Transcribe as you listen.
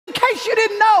case you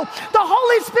didn't know, the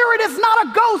Holy Spirit is not a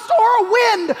ghost or a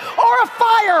wind or a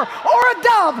fire or a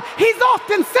dove. He's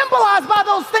often symbolized by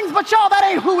those things, but y'all, that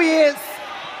ain't who he is.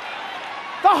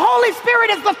 The Holy Spirit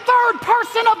is the third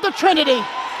person of the Trinity.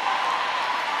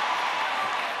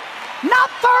 Not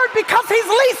third because he's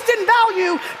least in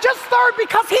value, just third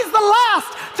because he's the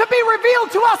last to be revealed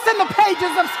to us in the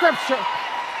pages of Scripture.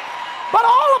 But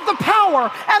all of the power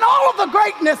and all of the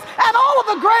greatness and all of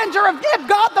the grandeur of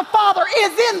God the Father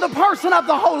is in the person of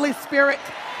the Holy Spirit.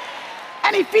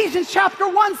 And Ephesians chapter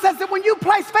 1 says that when you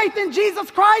place faith in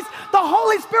Jesus Christ, the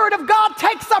Holy Spirit of God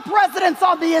takes up residence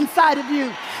on the inside of you.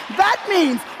 That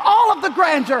means all of the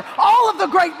grandeur, all of the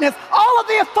greatness, all of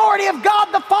the authority of God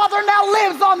the Father now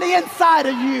lives on the inside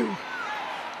of you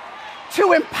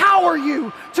to empower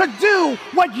you to do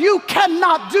what you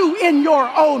cannot do in your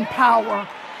own power,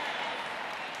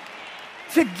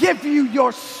 to give you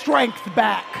your strength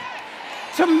back,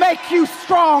 to make you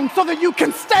strong so that you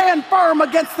can stand firm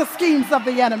against the schemes of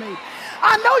the enemy.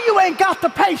 I know you ain't got the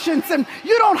patience, and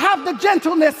you don't have the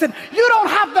gentleness, and you don't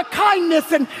have the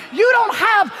kindness, and you don't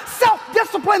have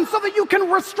self-discipline so that you can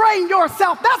restrain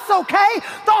yourself. That's okay.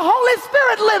 The Holy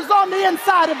Spirit lives on the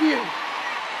inside of you.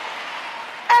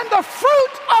 And the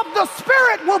fruit of the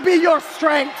Spirit will be your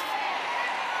strength.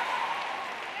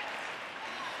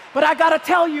 But I gotta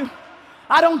tell you,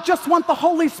 I don't just want the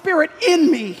Holy Spirit in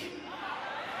me.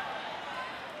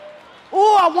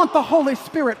 Oh, I want the Holy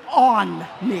Spirit on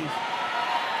me.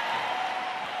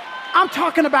 I'm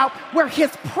talking about where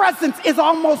his presence is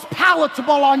almost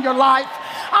palatable on your life.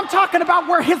 I'm talking about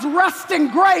where his resting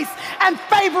grace and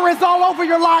favor is all over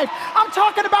your life. I'm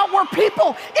talking about where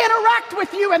people interact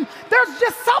with you and there's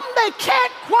just something they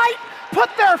can't quite put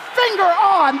their finger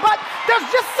on, but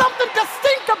there's just something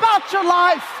distinct about your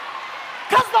life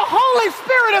because the Holy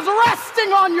Spirit is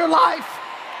resting on your life.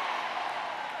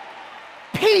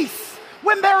 Peace.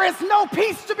 When there is no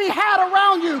peace to be had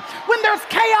around you, when there's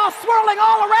chaos swirling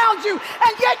all around you,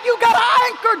 and yet you got an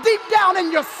anchor deep down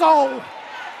in your soul.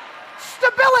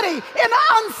 Stability in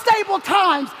unstable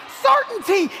times,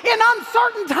 certainty in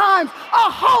uncertain times, a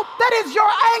hope that is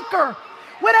your anchor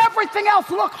when everything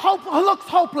else looks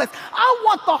hopeless. I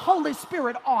want the Holy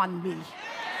Spirit on me.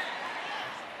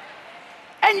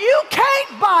 And you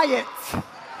can't buy it.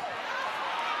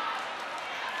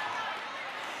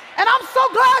 And I'm so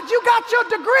glad you got your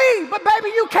degree, but baby,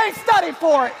 you can't study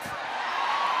for it.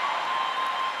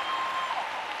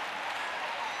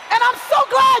 And I'm so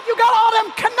glad you got all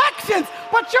them connections,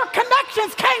 but your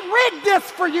connections can't rig this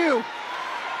for you.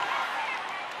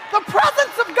 The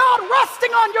presence of God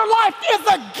resting on your life is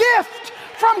a gift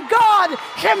from God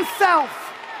himself.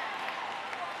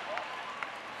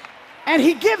 And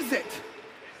he gives it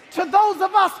to those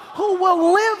of us who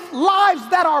will live lives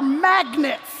that are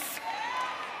magnets,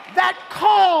 that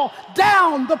call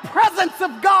down the presence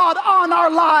of God on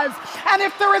our lives. And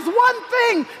if there is one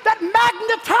thing that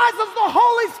magnetizes the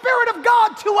Holy Spirit of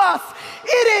God to us,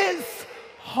 it is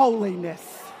holiness.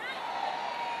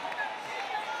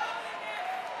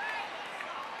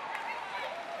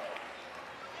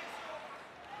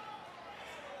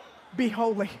 Be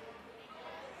holy.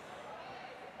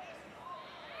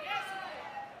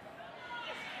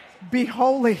 Be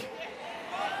holy.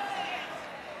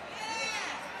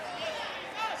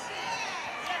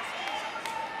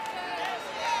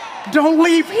 Don't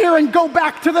leave here and go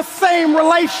back to the same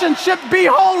relationship. Be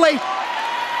holy.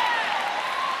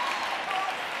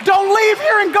 Don't leave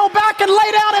here and go back and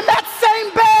lay down in that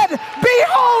same bed. Be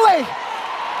holy.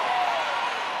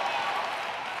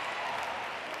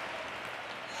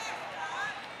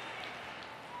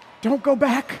 Don't go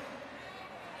back.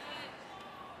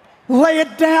 Lay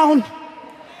it down.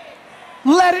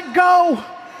 Let it go.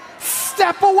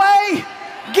 Step away.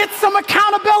 Get some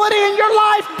accountability in your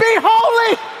life. Be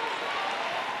holy.